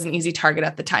me. I was an easy target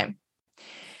at the time.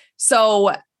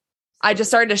 So I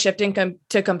just started to shift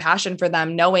into compassion for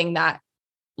them, knowing that,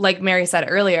 like Mary said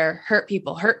earlier, hurt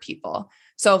people hurt people.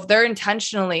 So if they're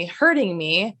intentionally hurting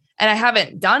me and I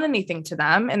haven't done anything to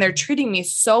them and they're treating me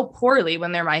so poorly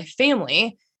when they're my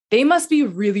family, they must be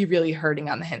really, really hurting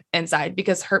on the inside,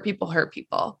 because hurt people hurt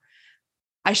people.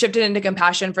 I shifted into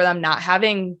compassion for them not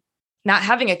having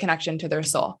a connection to their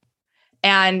soul.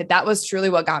 And that was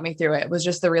truly what got me through it. It was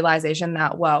just the realization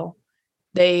that, whoa,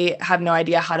 they have no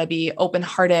idea how to be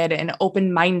open-hearted and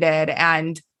open-minded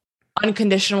and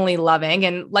unconditionally loving.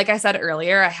 And like I said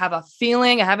earlier, I have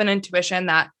an intuition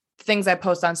that things I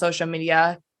post on social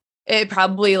media, it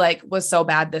probably was so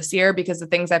bad this year, because the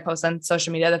things I post on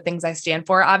social media, the things I stand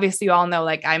for, obviously you all know,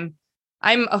 I'm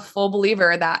a full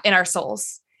believer that in our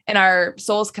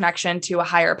soul's connection to a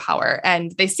higher power.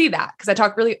 And they see that because I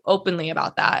talk really openly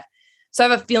about that. So I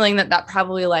have a feeling that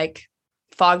probably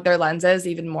fogged their lenses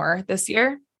even more this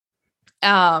year.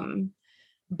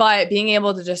 But being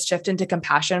able to just shift into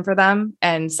compassion for them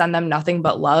and send them nothing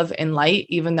but love and light,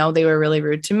 even though they were really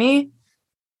rude to me,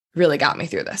 really got me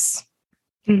through this.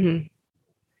 Mm-hmm.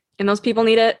 And those people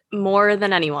need it more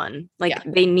than anyone. Like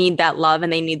they need that love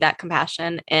and they need that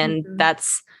compassion. And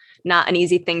that's not an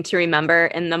easy thing to remember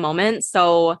in the moment.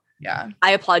 So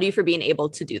I applaud you for being able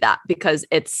to do that, because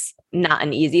it's not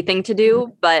an easy thing to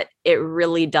do, but it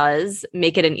really does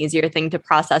make it an easier thing to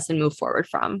process and move forward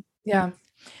from. Yeah.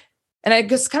 And I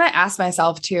just kind of asked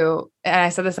myself too, and I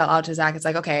said this out loud to Zach, it's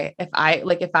like, okay, if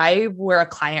I were a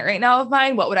client right now of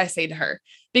mine, what would I say to her?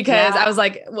 Because I was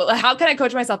like, well, how can I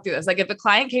coach myself through this? Like if a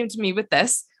client came to me with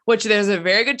this, which there's a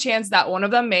very good chance that one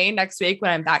of them may next week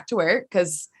when I'm back to work,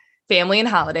 because family and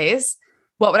holidays,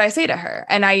 what would I say to her?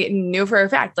 And I knew for a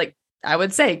fact, like I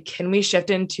would say, can we shift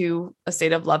into a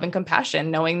state of love and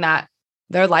compassion, knowing that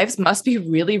their lives must be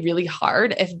really, really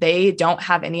hard if they don't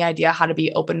have any idea how to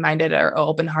be open-minded or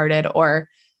open-hearted or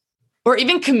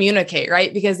even communicate,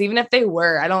 right? Because even if they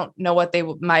were, I don't know what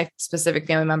my specific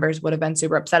family members would have been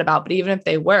super upset about, but even if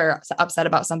they were upset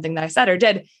about something that I said or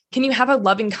did, can you have a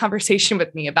loving conversation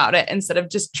with me about it instead of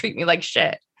just treat me like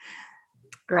shit?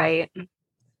 Right.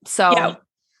 So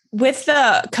with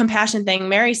the compassion thing,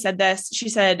 Mary said this, she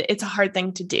said, it's a hard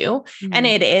thing to do. And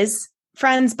it is,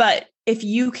 friends, but if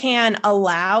you can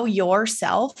allow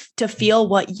yourself to feel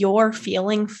what you're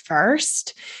feeling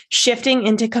first, shifting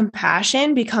into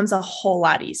compassion becomes a whole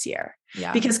lot easier.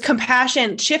 Yeah. Because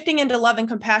compassion, shifting into love and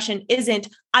compassion isn't,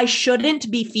 I shouldn't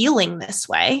be feeling this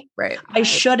way. Right. I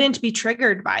shouldn't be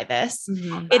triggered by this.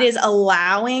 It is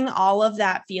allowing all of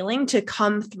that feeling to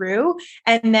come through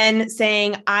and then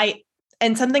saying,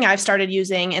 and something I've started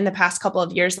using in the past couple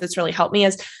of years that's really helped me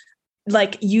is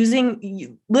like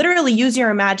literally use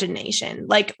your imagination.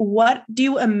 Like, what do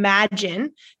you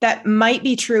imagine that might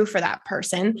be true for that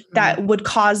person that would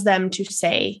cause them to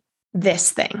say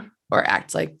this thing? Or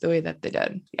act like the way that they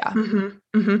did. Yeah.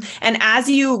 And as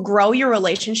you grow your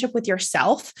relationship with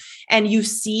yourself and you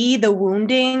see the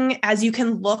wounding, as you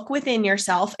can look within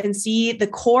yourself and see the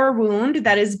core wound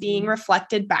that is being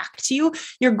reflected back to you,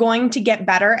 you're going to get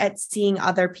better at seeing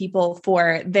other people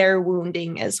for their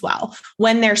wounding as well.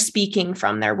 When they're speaking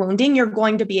from their wounding, you're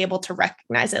going to be able to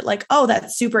recognize it. Like, oh,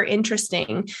 that's super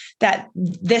interesting that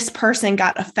this person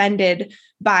got offended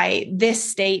by this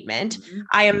statement.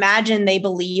 I imagine they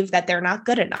believe that they're not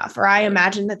good enough, or I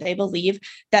imagine that they believe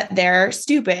that they're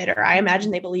stupid, or I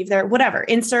imagine they believe they're whatever.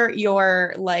 Insert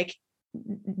your like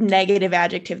negative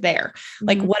adjective there,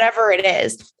 like whatever it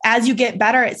is. As you get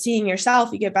better at seeing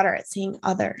yourself, you get better at seeing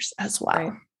others as well.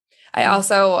 Right. I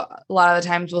also, a lot of the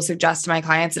times will suggest to my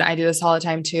clients, and I do this all the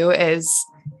time too, is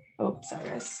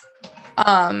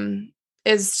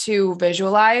to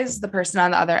visualize the person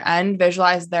on the other end,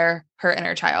 visualize her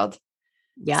inner child.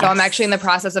 Yes. So I'm actually in the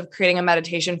process of creating a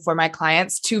meditation for my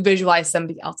clients to visualize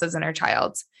somebody else's inner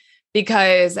child,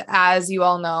 because as you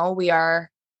all know, we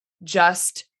are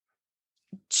just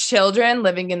children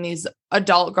living in these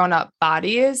adult grown up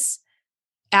bodies,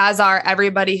 as are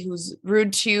everybody who's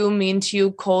rude to you, mean to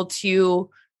you, cold to you,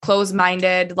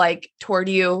 closed-minded, like toward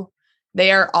you.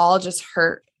 They are all just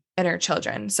hurt inner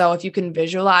children. So if you can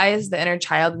visualize the inner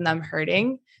child and them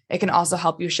hurting, it can also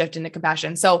help you shift into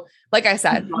compassion. So like I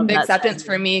said, the acceptance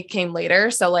for me came later.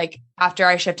 So like after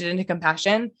I shifted into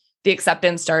compassion, the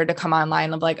acceptance started to come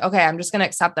online of like, okay, I'm just going to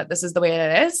accept that this is the way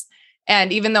it is.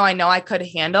 And even though I know I could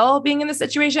handle being in the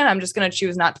situation, I'm just going to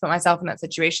choose not to put myself in that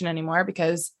situation anymore,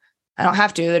 because I don't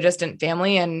have to. They're distant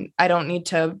family, and I don't need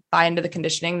to buy into the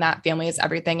conditioning that family is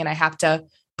everything and I have to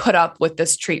put up with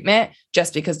this treatment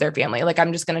just because they're family. Like,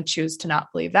 I'm just going to choose to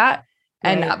not believe that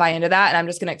and not buy into that. And I'm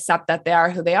just going to accept that they are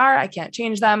who they are. I can't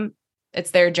change them.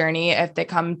 It's their journey. If they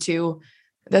come to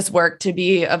this work to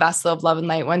be a vessel of love and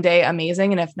light one day,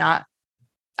 amazing. And if not,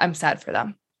 I'm sad for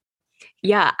them.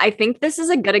 Yeah. I think this is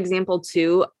a good example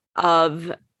too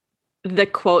of the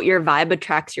quote, your vibe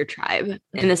attracts your tribe,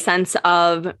 in the sense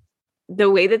of the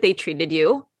way that they treated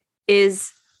you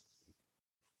is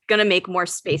going to make more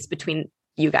space between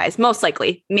you guys, most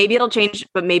likely. Maybe it'll change,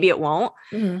 but maybe it won't.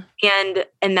 And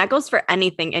that goes for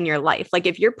anything in your life. Like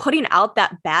if you're putting out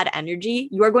that bad energy,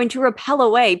 you are going to repel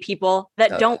away people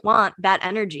that don't want that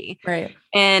energy. Right.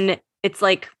 And it's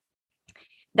like,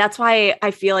 that's why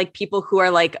I feel like people who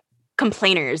are like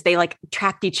complainers, they like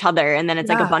attract each other. And then it's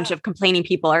like a bunch of complaining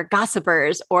people or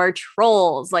gossipers or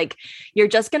trolls. Like you're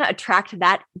just going to attract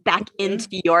that back into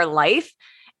your life.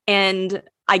 And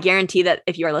I guarantee that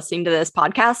if you're listening to this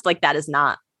podcast, like that is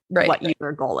not what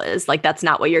your goal is. Like, that's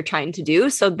not what you're trying to do.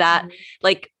 So that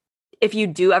like, if you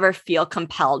do ever feel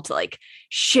compelled to like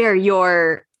share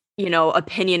your,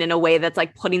 opinion in a way that's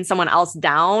like putting someone else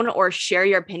down, or share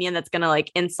your opinion that's going to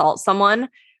like insult someone,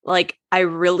 like I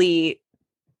really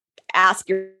ask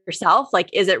yourself, like,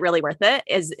 is it really worth it?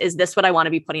 Is this what I want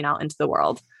to be putting out into the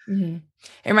world? Mm-hmm.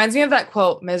 It reminds me of that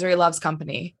quote, misery loves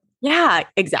company. Yeah,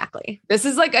 exactly. This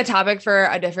is like a topic for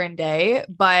a different day,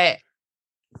 but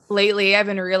lately I've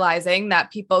been realizing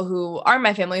that people who are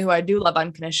my family, who I do love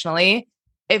unconditionally,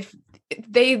 if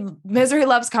misery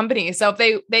loves company. So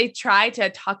if they try to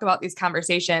talk about these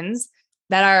conversations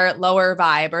that are lower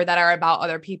vibe or that are about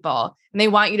other people, and they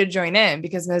want you to join in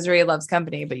because misery loves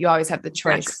company, but you always have the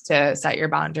choice to set your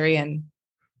boundary and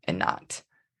not.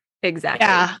 Exactly.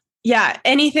 Yeah. Yeah.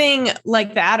 Anything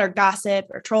like that, or gossip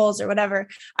or trolls or whatever.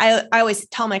 I always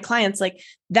tell my clients, like,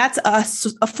 that's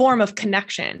a form of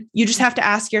connection. You just have to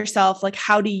ask yourself, like,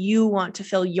 how do you want to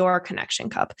fill your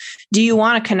connection cup? Do you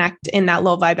want to connect in that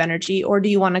low vibe energy, or do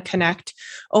you want to connect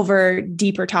over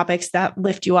deeper topics that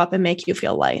lift you up and make you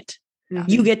feel light? Yeah.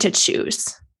 You get to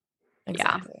choose.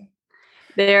 Exactly. Yeah.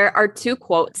 There are 2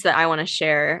 quotes that I want to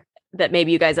share that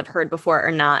maybe you guys have heard before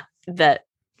or not, that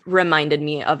reminded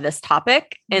me of this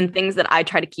topic and things that I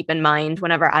try to keep in mind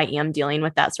whenever I am dealing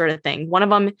with that sort of thing. One of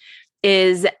them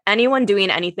is, anyone doing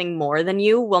anything more than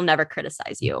you will never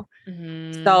criticize you.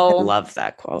 Mm-hmm. So I love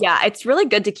that quote. Yeah, it's really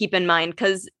good to keep in mind,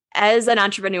 because as an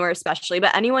entrepreneur, especially,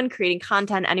 but anyone creating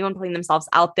content, anyone putting themselves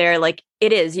out there, like,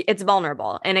 it's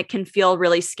vulnerable and it can feel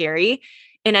really scary.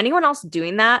 And anyone else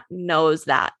doing that knows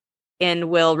that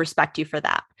and will respect you for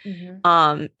that.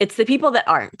 Mm-hmm. It's the people that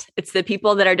aren't. It's the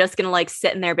people that are just going to like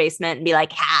sit in their basement and be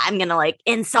like, I'm going to like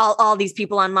insult all these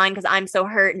people online because I'm so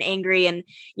hurt and angry. And,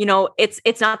 you know, it's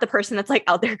not the person that's like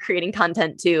out there creating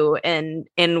content too and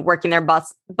working their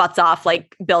butts off,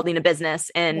 like building a business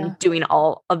and doing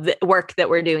all of the work that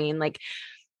we're doing. Like,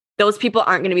 those people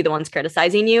aren't going to be the ones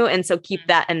criticizing you. And so keep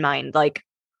that in mind, like,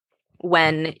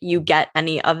 when you get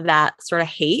any of that sort of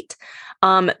hate.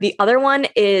 The other one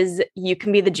is, you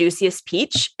can be the juiciest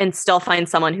peach and still find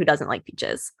someone who doesn't like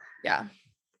peaches. Yeah.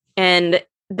 And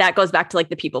that goes back to like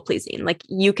the people pleasing. Like,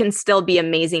 you can still be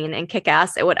amazing and kick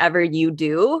ass at whatever you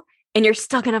do, and you're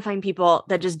still going to find people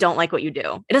that just don't like what you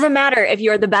do. It doesn't matter if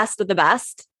you're the best of the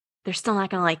best, they're still not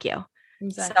going to like you.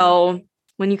 Exactly. So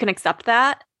when you can accept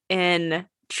that and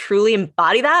truly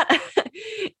embody that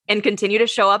and continue to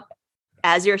show up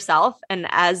as yourself and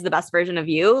as the best version of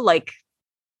you, like,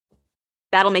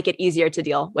 that'll make it easier to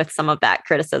deal with some of that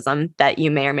criticism that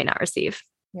you may or may not receive.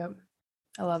 Yep.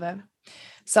 I love it.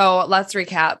 So let's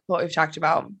recap what we've talked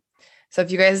about. So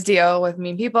if you guys deal with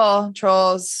mean people,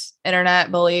 trolls,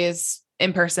 internet bullies,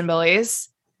 in-person bullies,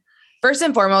 first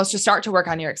and foremost, just start to work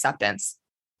on your acceptance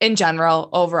in general.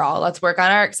 Overall, let's work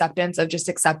on our acceptance of just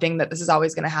accepting that this is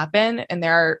always going to happen. And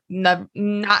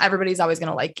not everybody's always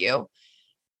going to like you.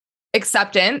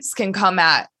 Acceptance can come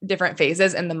at different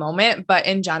phases in the moment, but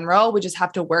in general, we just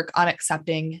have to work on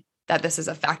accepting that this is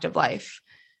a fact of life.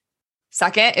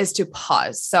 Second is to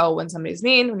pause. So when somebody's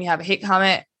mean, when you have a hate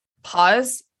comment,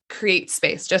 pause, create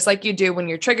space, just like you do when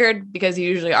you're triggered, because you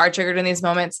usually are triggered in these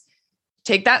moments.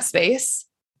 Take that space.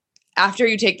 After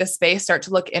you take the space, start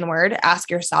to look inward, ask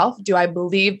yourself, do I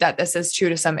believe that this is true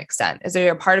to some extent? Is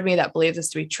there a part of me that believes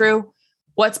this to be true?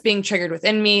 What's being triggered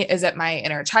within me? Is it my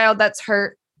inner child that's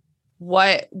hurt?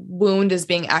 What wound is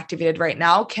being activated right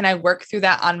now? Can I work through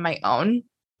that on my own?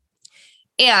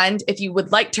 And if you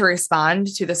would like to respond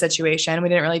to the situation,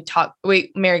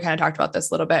 Mary kind of talked about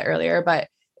this a little bit earlier, but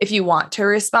if you want to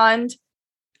respond,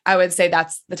 I would say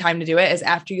that's the time to do it, is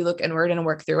after you look inward and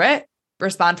work through it.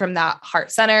 Respond from that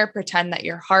heart center, pretend that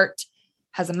your heart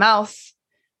has a mouth,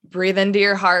 breathe into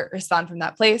your heart, respond from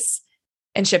that place,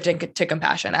 and shift into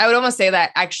compassion. I would almost say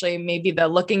that actually maybe the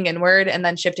looking inward and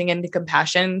then shifting into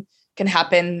compassion can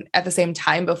happen at the same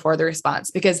time before the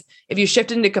response. Because if you shift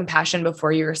into compassion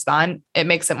before you respond, it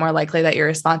makes it more likely that your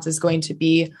response is going to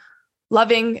be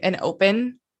loving and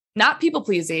open, not people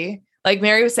pleasing. Like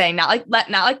Mary was saying, not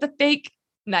like the fake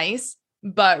nice,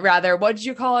 but rather, what did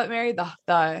you call it, Mary?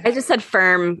 I just said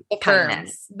firm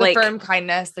kindness. The firm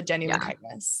kindness, the genuine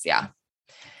kindness. Yeah.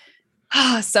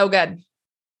 So good.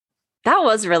 That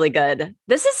was really good.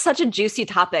 This is such a juicy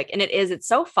topic. And it's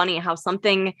so funny how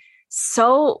something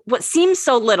what seems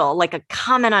so little, like a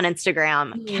comment on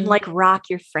Instagram, can like rock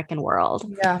your freaking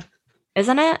world. Yeah.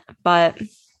 Isn't it? But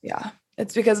yeah,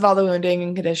 it's because of all the wounding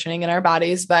and conditioning in our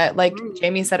bodies. But like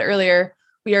Jamie said earlier,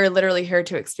 we are literally here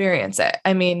to experience it.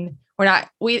 I mean,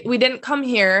 we didn't come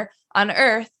here on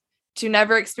earth to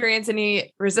never experience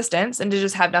any resistance and to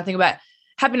just have nothing but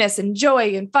happiness and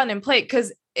joy and fun and play.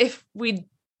 Because if we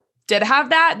did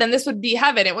have that, then this would be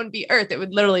heaven. It wouldn't be earth. It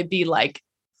would literally be like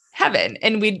heaven.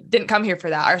 And we didn't come here for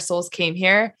that. Our souls came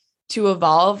here to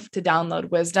evolve, to download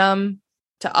wisdom,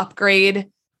 to upgrade,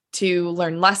 to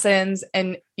learn lessons,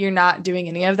 and you're not doing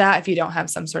any of that if you don't have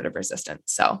some sort of resistance.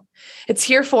 So it's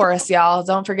here for us, y'all.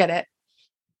 Don't forget it.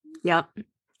 Yep.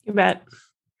 You bet.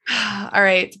 All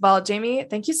right. Well, Jamie,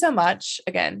 thank you so much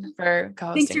again for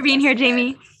co-hosting. Thanks for being here,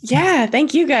 Jamie. Yeah.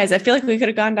 Thank you guys. I feel like we could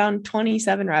have gone down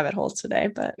 27 rabbit holes today,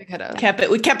 but we could have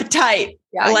we kept it tight.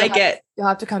 Yeah, I like it. You'll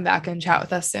have to come back and chat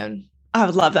with us soon. I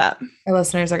would love that. Our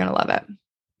listeners are going to love it.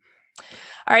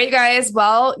 All right, you guys.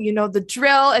 Well, you know the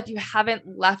drill. If you haven't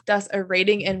left us a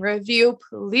rating and review,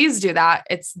 please do that.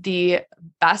 It's the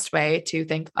best way to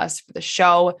thank us for the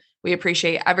show. We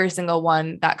appreciate every single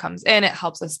one that comes in. It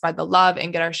helps us spread the love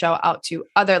and get our show out to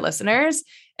other listeners,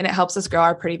 and it helps us grow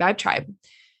our Pretty Vibe tribe.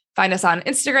 Find us on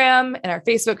Instagram and our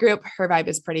Facebook group, Her Vibe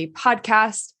is Pretty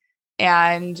Podcast,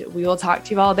 and we will talk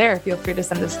to you all there. Feel free to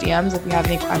send us DMs if you have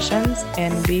any questions,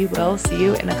 and we will see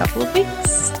you in a couple of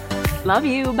weeks. Love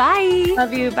you. Bye.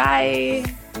 Love you.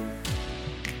 Bye.